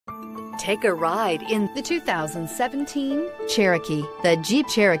Take a ride in the 2017 Cherokee. The Jeep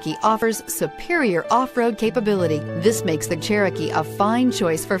Cherokee offers superior off-road capability. This makes the Cherokee a fine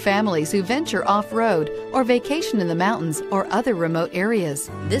choice for families who venture off-road or vacation in the mountains or other remote areas.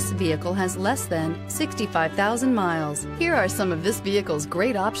 This vehicle has less than 65,000 miles. Here are some of this vehicle's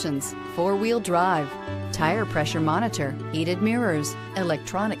great options: four-wheel drive, tire pressure monitor, heated mirrors,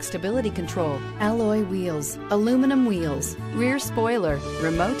 electronic stability control, alloy wheels, aluminum wheels, rear spoiler,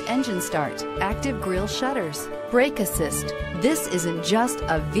 remote engine start, active grille shutters, brake assist. This isn't just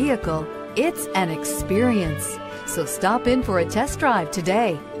a vehicle, it's an experience. So stop in for a test drive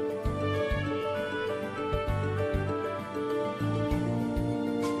today.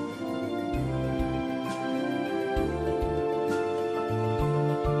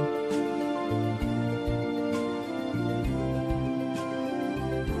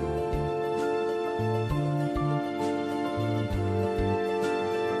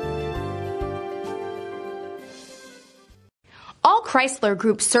 All Chrysler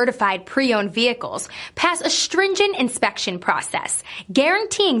Group certified pre-owned vehicles pass a stringent inspection process,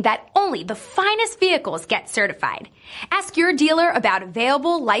 guaranteeing that only the finest vehicles get certified. Ask your dealer about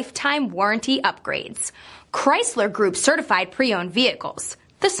available lifetime warranty upgrades. Chrysler Group certified pre-owned vehicles,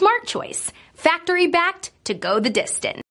 the smart choice, factory backed to go the distance.